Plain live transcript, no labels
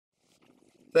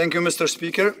Thank you, Mr.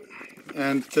 Speaker,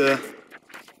 and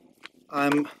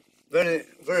I'm very,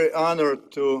 very honored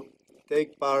to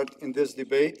take part in this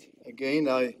debate. Again,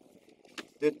 I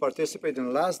did participate in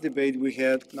the last debate we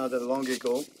had not that long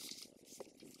ago,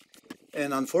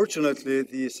 and unfortunately,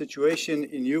 the situation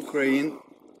in Ukraine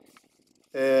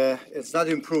it's not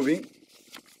improving.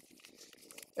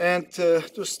 And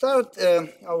to start,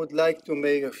 I would like to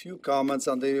make a few comments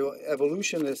on the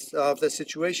evolution of the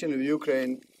situation in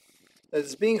Ukraine that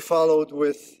is being followed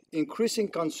with increasing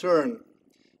concern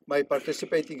by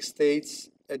participating states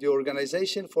at the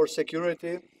Organization for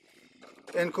Security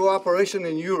and Cooperation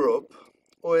in Europe,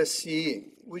 OSCE,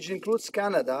 which includes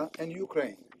Canada and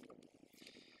Ukraine.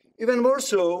 Even more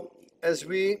so, as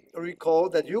we recall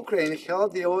that Ukraine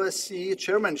held the OSCE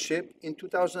chairmanship in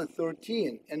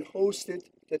 2013 and hosted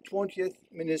the 20th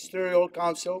Ministerial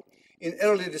Council in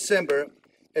early December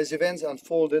as events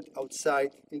unfolded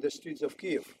outside in the streets of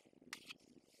Kyiv.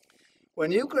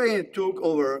 When Ukraine took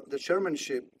over the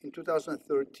chairmanship in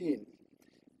 2013,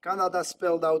 Canada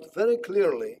spelled out very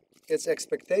clearly its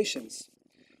expectations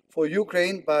for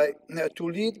Ukraine to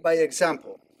lead by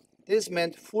example. This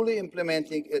meant fully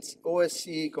implementing its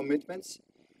OSCE commitments,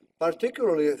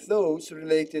 particularly those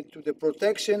related to the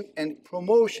protection and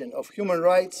promotion of human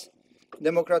rights,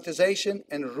 democratization,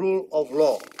 and rule of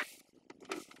law.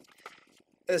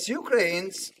 As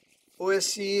Ukraine's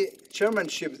OSCE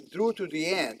chairmanship drew to the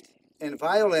end and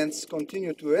violence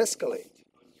continued to escalate,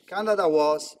 Canada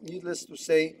was, needless to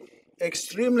say,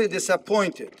 extremely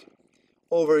disappointed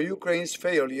over Ukraine's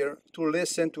failure to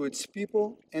listen to its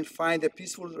people and find a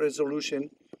peaceful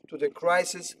resolution to the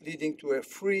crisis leading to a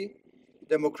free,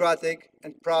 democratic,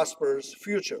 and prosperous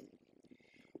future.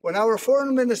 When our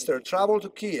foreign minister traveled to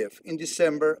Kyiv in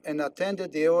December and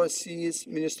attended the OSCE's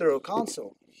Ministerial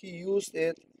Council, he used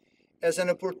it as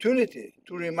an opportunity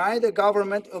to remind the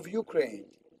government of Ukraine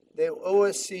the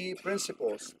OSCE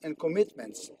principles and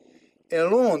commitments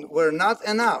alone were not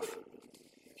enough.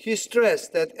 He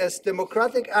stressed that as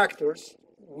democratic actors,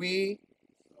 we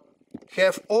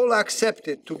have all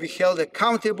accepted to be held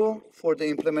accountable for the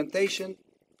implementation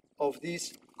of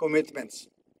these commitments.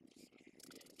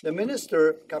 The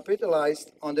minister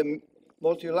capitalized on the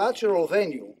multilateral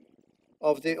venue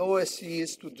of the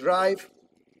OSCEs to drive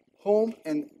home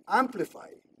and amplify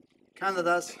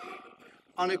Canada's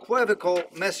unequivocal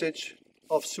message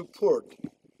of support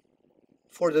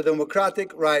for the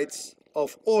democratic rights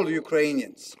of all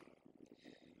Ukrainians.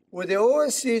 With the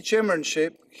OSCE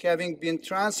chairmanship having been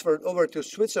transferred over to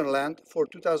Switzerland for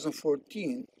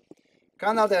 2014,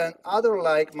 Canada and other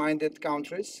like-minded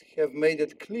countries have made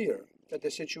it clear that the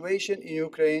situation in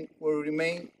Ukraine will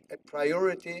remain a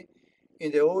priority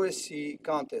in the OSCE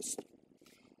context.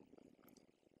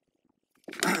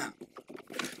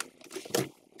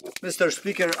 Mr.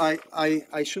 Speaker,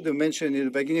 I should have mentioned in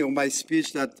the beginning of my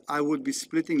speech that I would be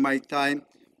splitting my time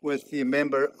with the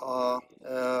member,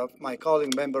 my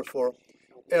colleague member for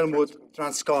Elmwood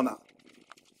Transcona.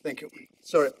 Thank you.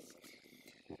 Sorry.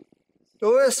 The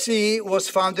OSCE was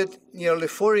founded nearly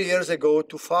 40 years ago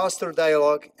to foster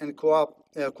dialogue and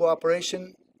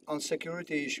cooperation on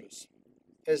security issues.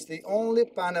 As the only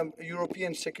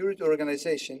pan-European security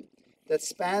organization that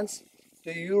spans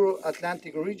the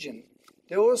Euro-Atlantic region,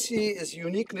 the OSCE is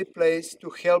uniquely placed to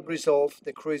help resolve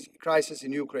the crisis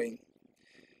in Ukraine.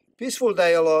 Peaceful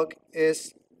dialogue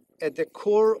is at the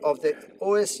core of the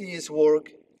OSCE's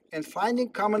work, and finding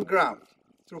common ground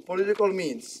through political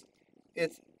means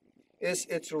is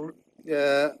its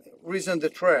reason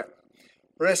d'etre.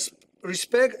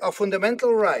 Respect of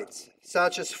fundamental rights,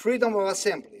 such as freedom of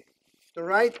assembly, the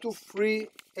right to free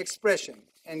expression,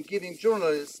 and giving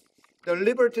journalists the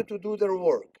liberty to do their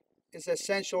work, is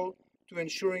essential to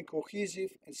ensuring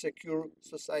cohesive and secure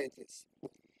societies.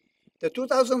 The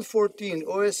 2014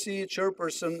 OSCE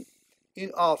chairperson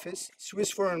in office, Swiss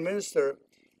Foreign Minister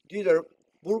Dieter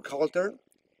Burkhalter,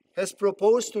 has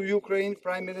proposed to Ukraine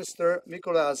Prime Minister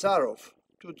Mykola Azarov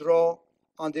to draw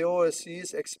on the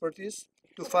OSCE's expertise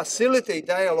to facilitate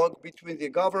dialogue between the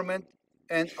government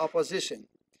and opposition,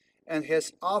 and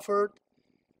has offered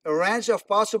a range of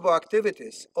possible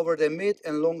activities over the mid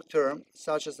and long term,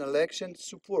 such as election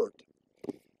support.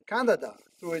 Canada,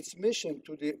 through its mission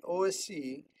to the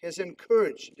OSCE, has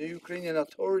encouraged the Ukrainian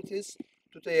authorities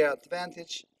to take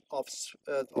advantage of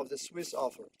the Swiss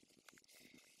offer.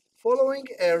 Following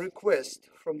a request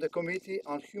from the Committee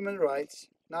on Human Rights,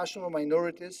 National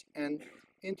Minorities and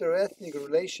Interethnic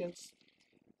Relations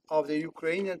of the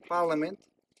Ukrainian Parliament,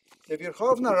 the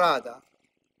Verkhovna Rada,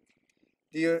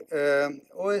 the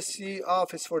OSCE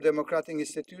Office for Democratic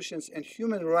Institutions and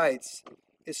Human Rights,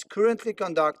 is currently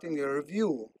conducting a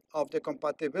review of the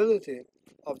compatibility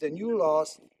of the new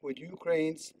laws with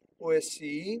Ukraine's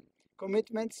OSCE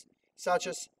commitments, such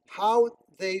as how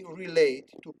they relate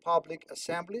to public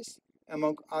assemblies,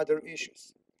 among other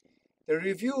issues. The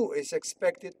review is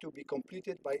expected to be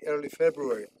completed by early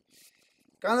February.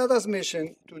 Canada's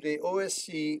mission to the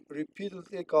OSCE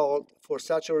repeatedly called for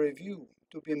such a review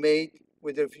to be made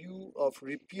with a view of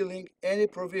repealing any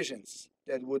provisions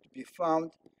that would be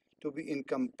found to be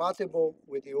incompatible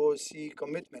with the OSCE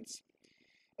commitments.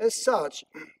 As such,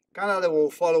 Canada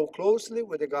will follow closely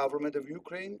with the government of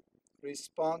Ukraine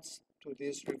response to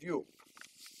this review.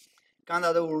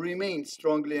 Canada will remain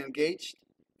strongly engaged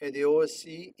at the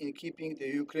OSCE in keeping the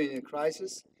Ukrainian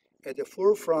crisis at the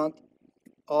forefront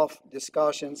of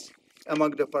discussions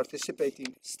among the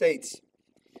participating states.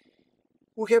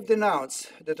 We have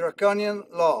denounced the draconian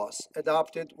laws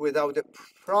adopted without the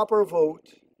proper vote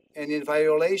and in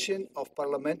violation of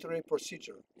parliamentary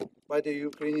procedure by the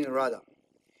Ukrainian Rada.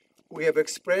 We have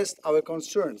expressed our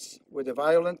concerns with the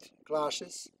violent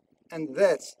clashes and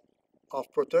deaths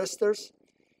of protesters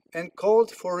and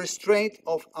called for restraint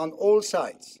on all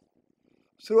sides.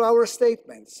 Through our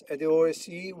statements at the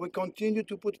OSCE, we continue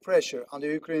to put pressure on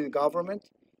the Ukrainian government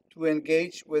to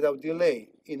engage without delay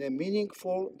in a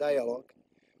meaningful dialogue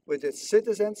with its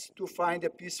citizens to find a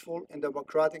peaceful and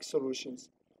democratic solutions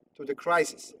to the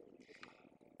crisis.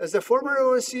 As the former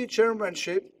OSCE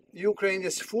chairmanship, Ukraine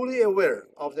is fully aware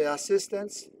of the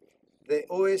assistance the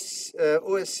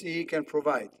OSCE can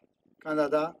provide.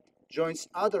 Canada joins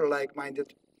other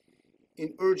like-minded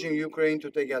in urging Ukraine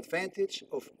to take advantage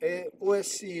of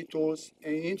OSCE tools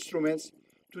and instruments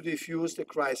to defuse the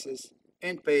crisis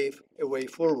and pave a way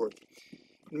forward.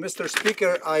 Mr.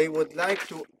 Speaker, I would like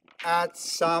to add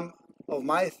some of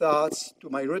my thoughts to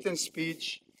my written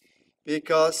speech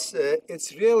because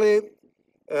it's really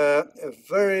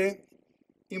very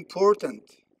important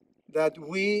that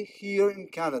we here in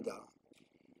Canada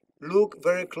look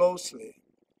very closely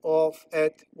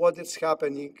at what is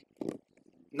happening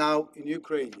now in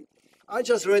Ukraine. I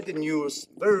just read the news,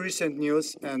 very recent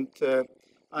news, and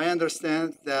I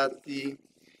understand that the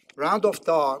round of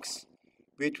talks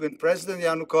between President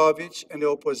Yanukovych and the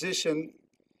opposition,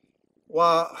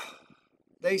 well,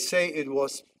 they say it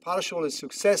was partially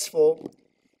successful,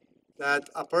 that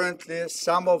apparently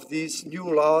some of these new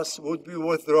laws would be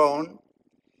withdrawn.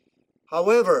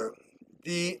 However,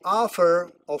 the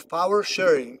offer of power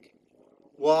sharing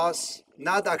was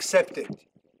not accepted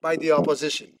by the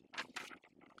opposition.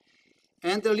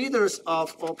 And the leaders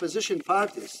of opposition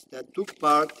parties that took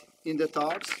part in the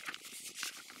talks,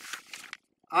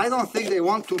 I don't think they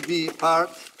want to be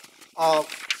part of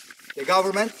the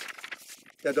government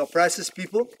that oppresses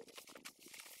people.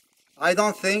 I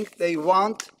don't think they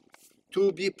want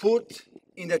to be put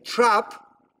in a trap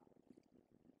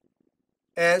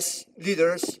as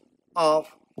leaders of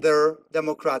their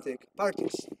democratic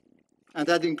parties. And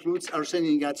that includes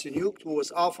Arseniy Yatsenyuk, who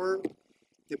was offered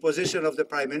the position of the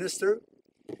prime minister.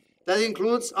 That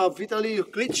includes Vitaly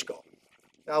Klitschko,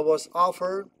 that was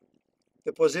offered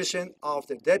the position of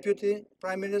the deputy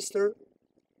prime minister.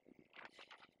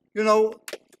 You know,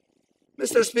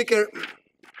 Mr. Speaker,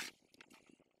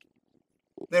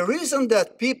 the reason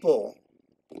that people,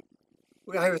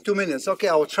 we have 2 minutes, okay,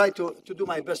 I will try to do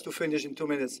my best to finish in 2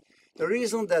 minutes. The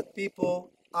reason that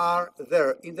people are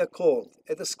there in the cold,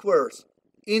 at the squares,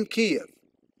 in Kiev,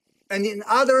 and in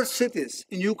other cities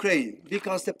in Ukraine,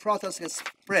 because the protest has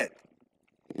spread,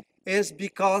 is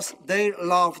because they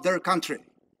love their country.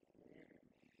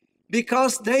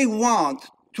 Because they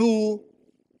want to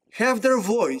have their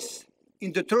voice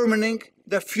in determining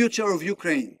the future of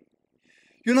Ukraine.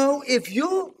 You know, if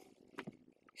you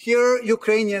hear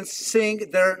Ukrainians sing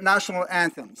their national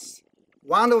anthems,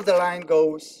 one of the lines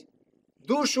goes,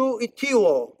 "Duшу і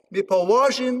тіло ми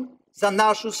положим за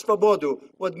нашу свободу,"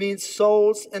 what means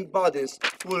souls and bodies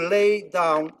will lay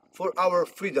down for our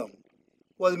freedom.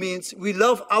 What means we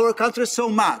love our country so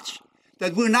much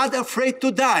that we're not afraid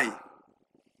to die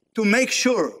to make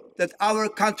sure that our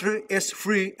country is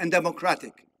free and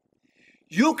democratic.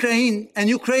 Ukraine and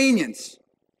Ukrainians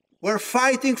were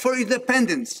fighting for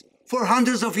independence for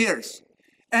hundreds of years,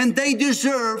 and they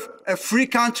deserve a free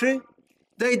country,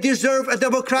 they deserve a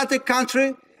democratic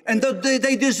country, and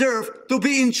they deserve to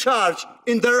be in charge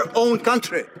in their own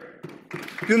country.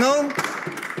 You know,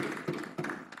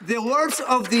 the words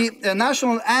of the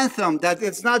national anthem that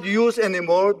it's not used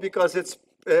anymore because it's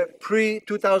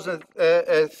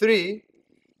pre-2003,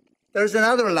 there's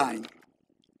another line,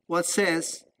 what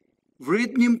says, "В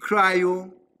ріднім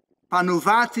краю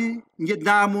панувати не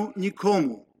дамо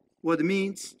нікому," what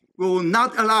means we will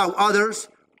not allow others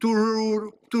to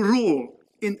rule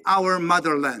in our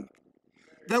motherland.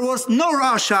 there was no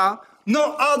Russia,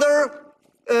 no other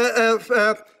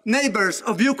neighbors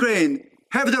of Ukraine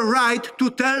have the right to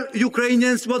tell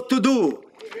Ukrainians what to do.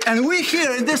 And we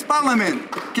here in this parliament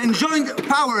can join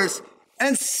powers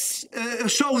and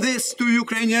show this to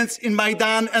Ukrainians in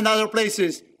Maidan and other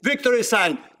places. Victory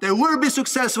sign. They will be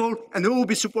successful and we will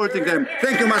be supporting them.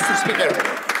 Thank you, Mr. Speaker.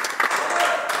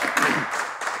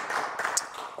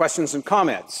 Questions and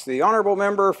comments. The honourable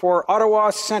member for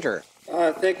Ottawa Centre.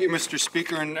 Thank you, Mr.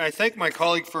 Speaker, and I thank my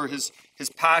colleague for his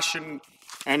passion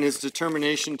and his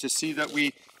determination to see that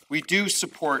we do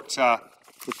support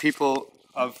the people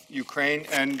of Ukraine,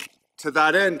 and to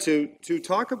that end, to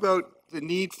talk about the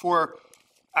need for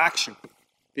action,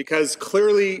 because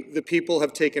clearly the people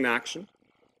have taken action.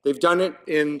 They've done it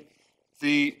in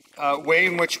the way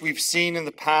in which we've seen in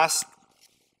the past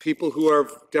people who are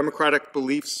of democratic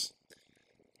beliefs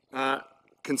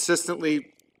consistently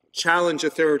challenge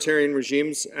authoritarian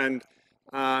regimes and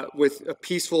with a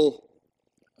peaceful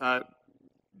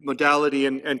modality,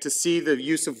 and to see the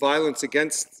use of violence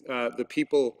against the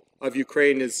people of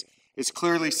Ukraine is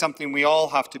clearly something we all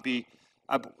have to be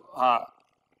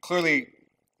clearly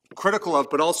critical of,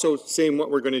 but also saying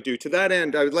what we're going to do. To that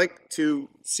end, I would like to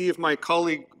see if my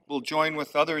colleague will join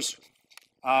with others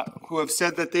who have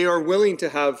said that they are willing to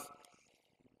have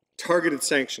targeted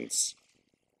sanctions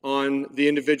on the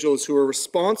individuals who are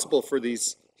responsible for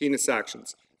these heinous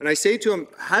actions. And I say to him,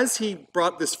 has he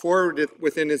brought this forward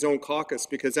within his own caucus?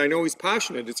 Because I know he's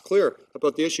passionate, it's clear,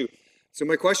 about the issue. So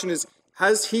my question is,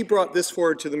 has he brought this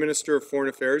forward to the Minister of Foreign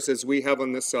Affairs, as we have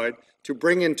on this side, to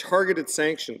bring in targeted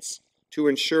sanctions to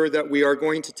ensure that we are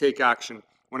going to take action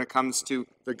when it comes to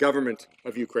the government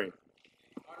of Ukraine?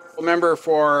 Member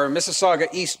for Mississauga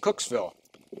East Cooksville.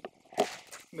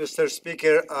 Mr.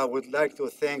 Speaker, I would like to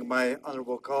thank my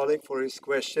honourable colleague for his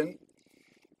question.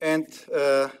 And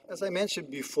as I mentioned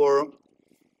before,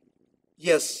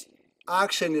 yes,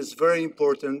 action is very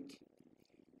important.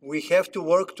 We have to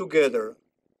work together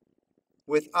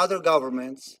with other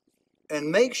governments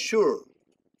and make sure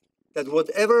that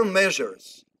whatever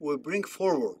measures we bring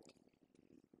forward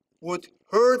would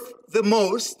hurt the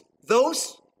most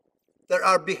those that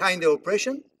are behind the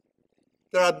oppression,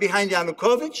 that are behind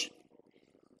Yanukovych,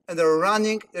 and they're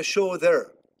running a show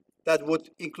there. That would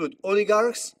include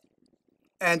oligarchs,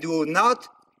 and will not,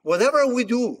 whatever we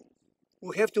do,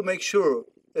 we have to make sure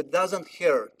that doesn't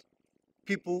hurt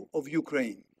people of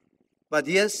Ukraine. But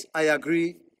yes, I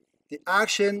agree, the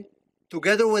action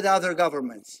together with other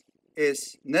governments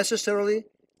is necessarily.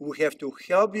 We have to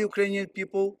help Ukrainian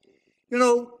people. You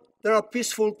know, there are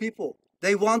peaceful people.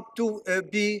 They want to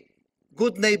be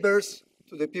good neighbors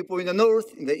to the people in the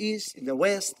north, in the east, in the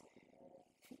west,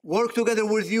 work together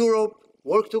with Europe,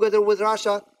 work together with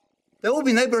Russia. They will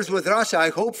be neighbors with Russia, I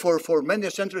hope, for many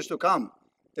centuries to come.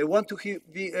 They want to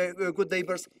be good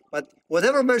neighbors, but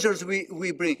whatever measures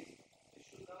we bring.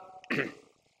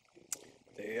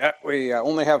 We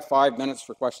only have 5 minutes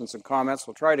for questions and comments.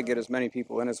 We'll try to get as many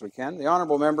people in as we can. The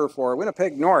honourable member for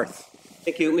Winnipeg North.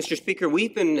 Thank you, Mr. Speaker.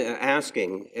 We've been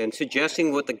asking and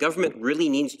suggesting what the government really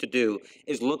needs to do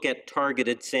is look at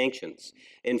targeted sanctions.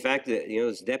 In fact,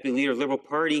 as Deputy Leader of the Liberal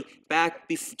Party,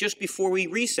 just before we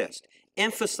recessed,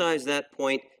 emphasized that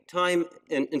point time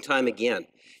and time again.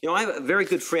 I have a very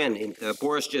good friend in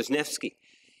Boris Jasnevsky,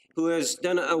 who has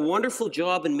done a wonderful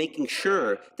job in making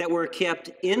sure that we're kept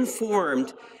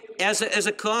informed as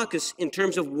a caucus in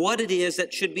terms of what it is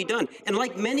that should be done. And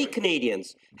like many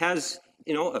Canadians, has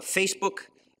a Facebook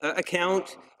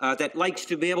account that likes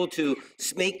to be able to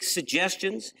make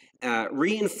suggestions,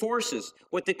 reinforces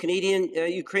what the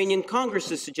Canadian-Ukrainian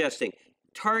Congress is suggesting,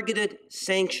 targeted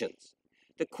sanctions.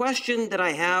 The question that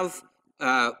I have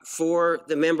for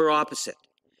the member opposite,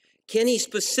 can he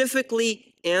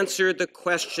specifically answer the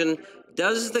question,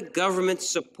 does the government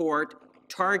support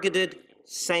targeted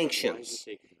sanctions?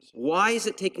 Why is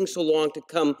it taking so long to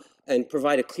come and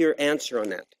provide a clear answer on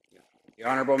that? The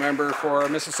honourable member for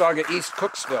Mississauga East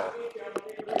Cooksville.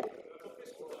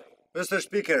 Mr.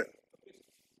 Speaker,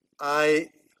 I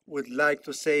would like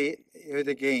to say it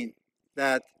again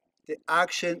that the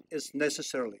action is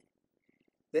necessary.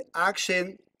 The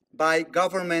action by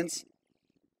governments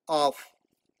of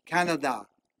Canada,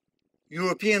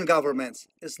 European governments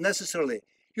is necessary.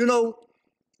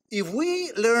 If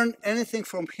we learn anything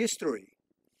from history,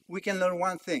 we can learn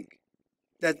one thing,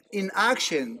 that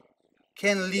inaction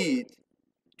can lead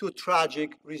to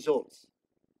tragic results.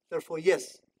 Therefore,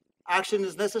 yes, action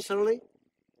is necessary.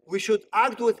 We should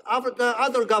act with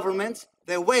other governments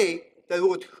the way that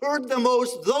would hurt the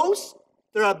most those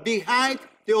that are behind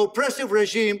the oppressive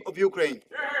regime of Ukraine.